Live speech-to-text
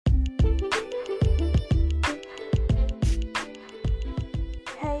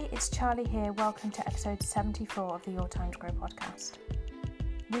it's Charlie here. Welcome to episode 74 of the Your Time to Grow podcast.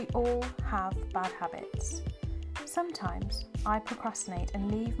 We all have bad habits. Sometimes I procrastinate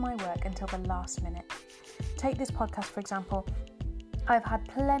and leave my work until the last minute. Take this podcast for example. I've had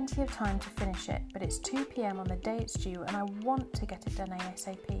plenty of time to finish it, but it's 2 p.m. on the day it's due and I want to get it done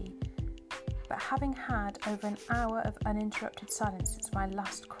ASAP. But having had over an hour of uninterrupted silence since my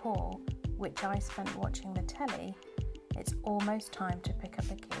last call, which I spent watching the telly, it's almost time to pick up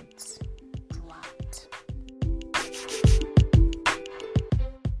the kids. Drat.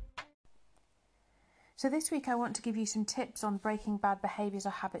 So this week I want to give you some tips on breaking bad behaviours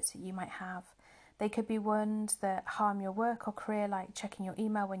or habits that you might have. They could be ones that harm your work or career, like checking your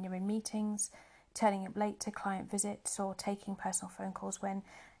email when you're in meetings, turning up late to client visits, or taking personal phone calls when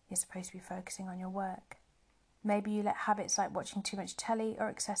you're supposed to be focusing on your work. Maybe you let habits like watching too much telly or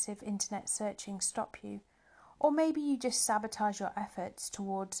excessive internet searching stop you. Or maybe you just sabotage your efforts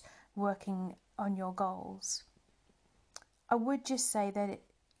towards working on your goals. I would just say that,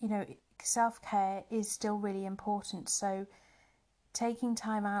 self-care is still really important. So taking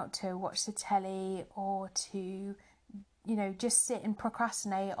time out to watch the telly or to, just sit and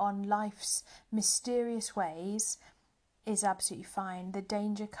procrastinate on life's mysterious ways is absolutely fine. The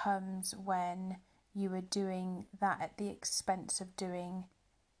danger comes when you are doing that at the expense of doing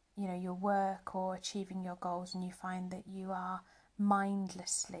your work or achieving your goals, and you find that you are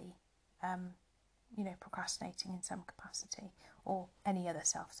mindlessly procrastinating in some capacity or any other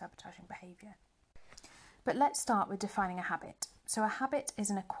self-sabotaging behaviour. But let's start with defining a habit. So a habit is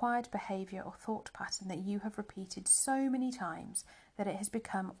an acquired behaviour or thought pattern that you have repeated so many times that it has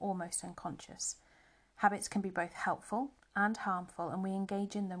become almost unconscious. Habits can be both helpful and harmful, and we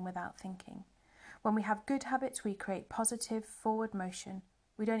engage in them without thinking. When we have good habits, we create positive forward motion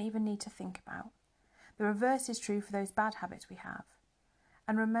we don't even need to think about. The reverse is true for those bad habits we have.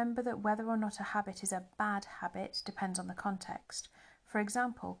 And remember that whether or not a habit is a bad habit depends on the context. For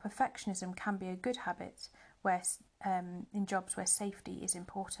example, perfectionism can be a good habit where in jobs where safety is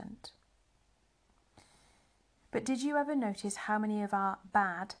important. But did you ever notice how many of our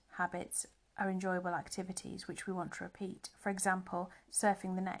bad habits are enjoyable activities which we want to repeat? For example,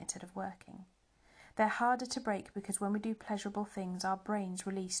 surfing the net instead of working. They're harder to break because when we do pleasurable things, our brains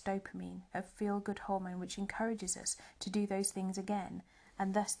release dopamine, a feel-good hormone which encourages us to do those things again,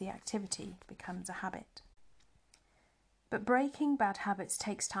 and thus the activity becomes a habit. But breaking bad habits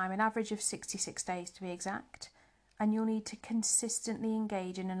takes time, an average of 66 days to be exact, and you'll need to consistently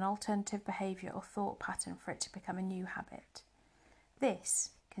engage in an alternative behaviour or thought pattern for it to become a new habit. This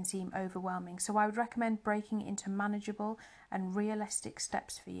can seem overwhelming, so I would recommend breaking it into manageable and realistic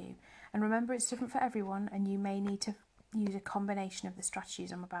steps for you. And remember, it's different for everyone, and you may need to use a combination of the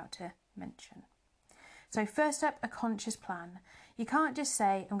strategies I'm about to mention. So first up, a conscious plan. You can't just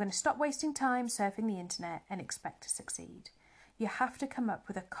say, I'm going to stop wasting time surfing the internet and expect to succeed. You have to come up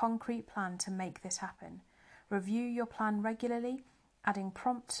with a concrete plan to make this happen. Review your plan regularly, adding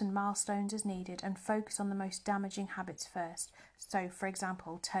prompts and milestones as needed, and focus on the most damaging habits first. So, for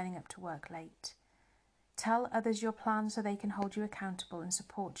example, turning up to work late. Tell others your plan so they can hold you accountable and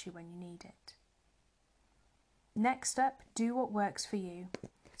support you when you need it. Next up, do what works for you.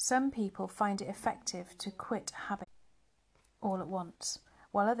 Some people find it effective to quit a habit all at once,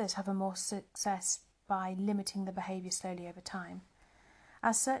 while others have a more success by limiting the behaviour slowly over time.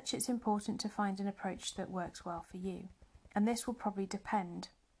 As such, it's important to find an approach that works well for you, and this will probably depend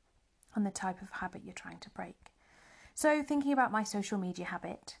on the type of habit you're trying to break. So, thinking about my social media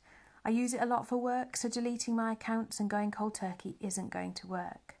habit, I use it a lot for work, so deleting my accounts and going cold turkey isn't going to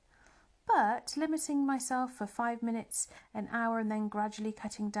work. But limiting myself for 5 minutes, an hour, and then gradually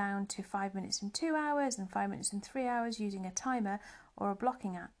cutting down to 5 minutes in 2 hours and 5 minutes in 3 hours using a timer or a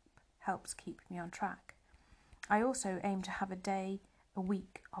blocking app helps keep me on track. I also aim to have a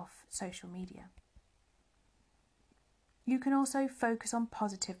week off social media. You can also focus on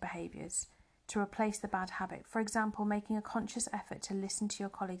positive behaviours to replace the bad habit. For example, making a conscious effort to listen to your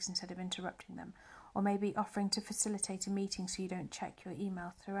colleagues instead of interrupting them, or maybe offering to facilitate a meeting so you don't check your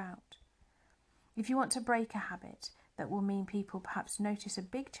email throughout. If you want to break a habit that will mean people perhaps notice a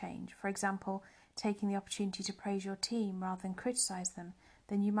big change, for example, taking the opportunity to praise your team rather than criticise them,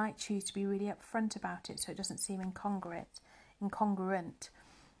 then you might choose to be really upfront about it so it doesn't seem incongruent,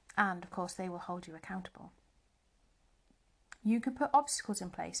 and of course they will hold you accountable. You can put obstacles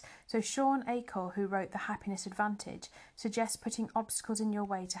in place. So Sean Achor, who wrote The Happiness Advantage, suggests putting obstacles in your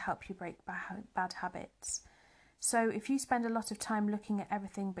way to help you break bad habits. So if you spend a lot of time looking at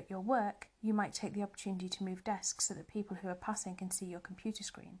everything but your work, you might take the opportunity to move desks so that people who are passing can see your computer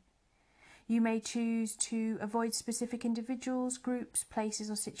screen. You may choose to avoid specific individuals, groups, places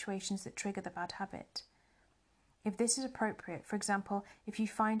or situations that trigger the bad habit. If this is appropriate, for example, if you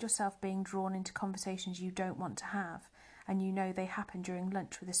find yourself being drawn into conversations you don't want to have and you know they happen during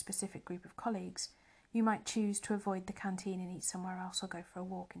lunch with a specific group of colleagues, you might choose to avoid the canteen and eat somewhere else or go for a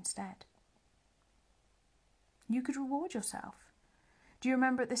walk instead. You could reward yourself. Do you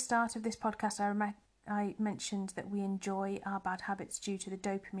remember at the start of this podcast I mentioned that we enjoy our bad habits due to the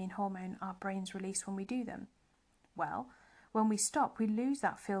dopamine hormone our brains release when we do them? Well, when we stop, we lose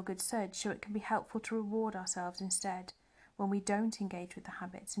that feel-good surge, so it can be helpful to reward ourselves instead when we don't engage with the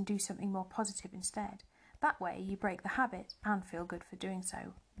habits and do something more positive instead. That way, you break the habit and feel good for doing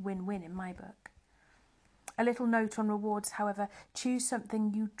so. Win-win in my book. A little note on rewards, however, choose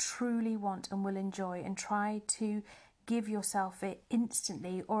something you truly want and will enjoy and try to give yourself it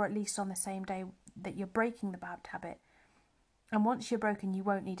instantly or at least on the same day that you're breaking the bad habit. And once you're broken, you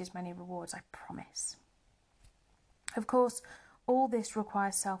won't need as many rewards, I promise. Of course, all this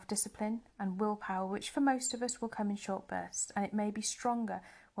requires self-discipline and willpower, which for most of us will come in short bursts, and it may be stronger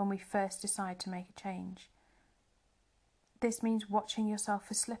when we first decide to make a change. This means watching yourself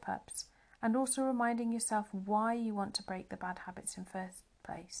for slip-ups and also reminding yourself why you want to break the bad habits in the first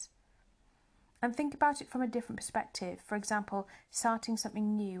place. And think about it from a different perspective. For example, starting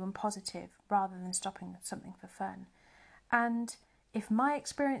something new and positive rather than stopping something for fun. And if my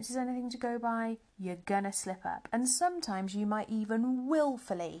experience is anything to go by, you're gonna slip up. And sometimes you might even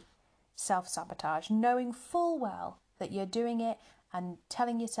willfully self-sabotage, knowing full well that you're doing it and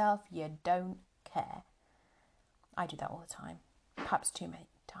telling yourself you don't care. I do that all the time, perhaps too many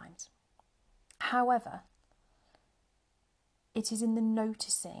times. However, it is in the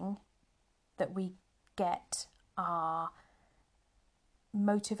noticing that we get our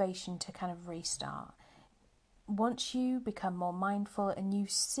motivation to kind of restart. Once you become more mindful and you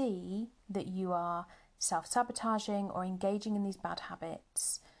see that you are self-sabotaging or engaging in these bad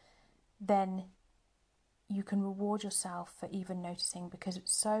habits, then you can reward yourself for even noticing, because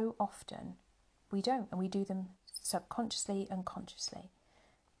so often we don't, and we do them subconsciously and consciously.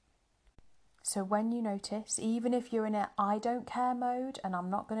 So when you notice, even if you're in a I don't care mode and I'm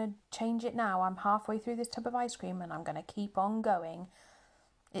not going to change it now, I'm halfway through this tub of ice cream and I'm going to keep on going,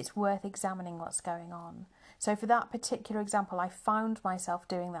 it's worth examining what's going on. So for that particular example, I found myself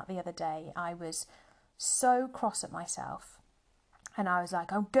doing that the other day. I was so cross at myself and I was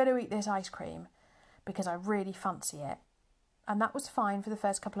like, I'm going to eat this ice cream because I really fancy it. And that was fine for the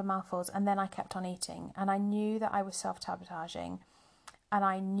first couple of mouthfuls, and then I kept on eating, and I knew that I was self-sabotaging. And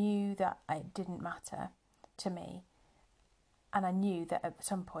I knew that it didn't matter to me. And I knew that at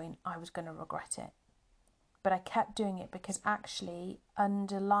some point I was going to regret it. But I kept doing it because actually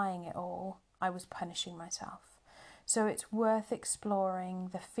underlying it all, I was punishing myself. So it's worth exploring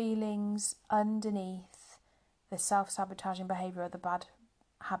the feelings underneath the self-sabotaging behaviour or the bad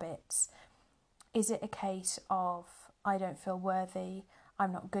habits. Is it a case of, I don't feel worthy,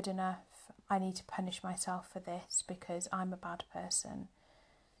 I'm not good enough, I need to punish myself for this because I'm a bad person?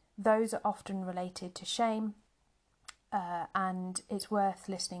 Those are often related to shame, and it's worth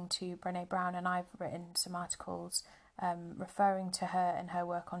listening to Brené Brown, and I've written some articles referring to her and her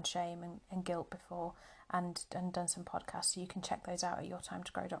work on shame and guilt before, and done some podcasts, so you can check those out at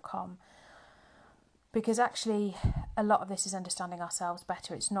yourtimetogrow.com. Because actually a lot of this is understanding ourselves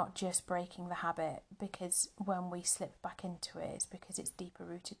better. It's not just breaking the habit, because when we slip back into it, it's because it's deeper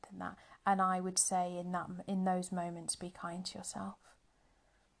rooted than that. And I would say in those moments, be kind to yourself,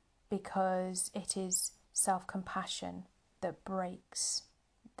 because it is self-compassion that breaks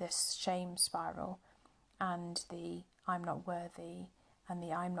this shame spiral and the I'm not worthy and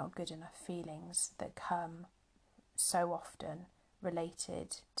the I'm not good enough feelings that come so often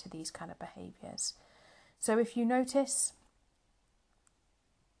related to these kind of behaviours. So if you notice,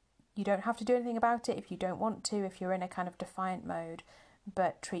 you don't have to do anything about it if you don't want to, if you're in a kind of defiant mode,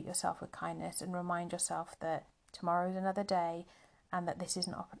 but treat yourself with kindness and remind yourself that tomorrow is another day and that this is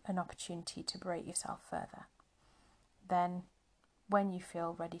an opportunity to break yourself further. Then, when you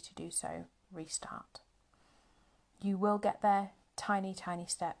feel ready to do so, restart. You will get there. Tiny, tiny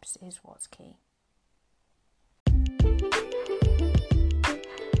steps is what's key.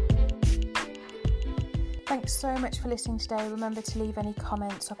 Thanks so much for listening today. Remember to leave any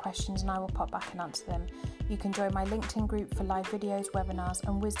comments or questions and I will pop back and answer them. You can join my LinkedIn group for live videos, webinars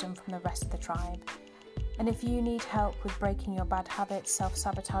and wisdom from the rest of the tribe. And if you need help with breaking your bad habits,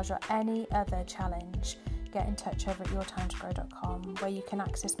 self-sabotage or any other challenge, get in touch over at yourtimetogrow.com, where you can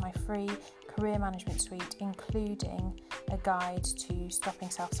access my free career management suite, including a guide to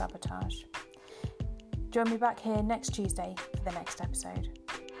stopping self-sabotage. Join me back here next Tuesday for the next episode.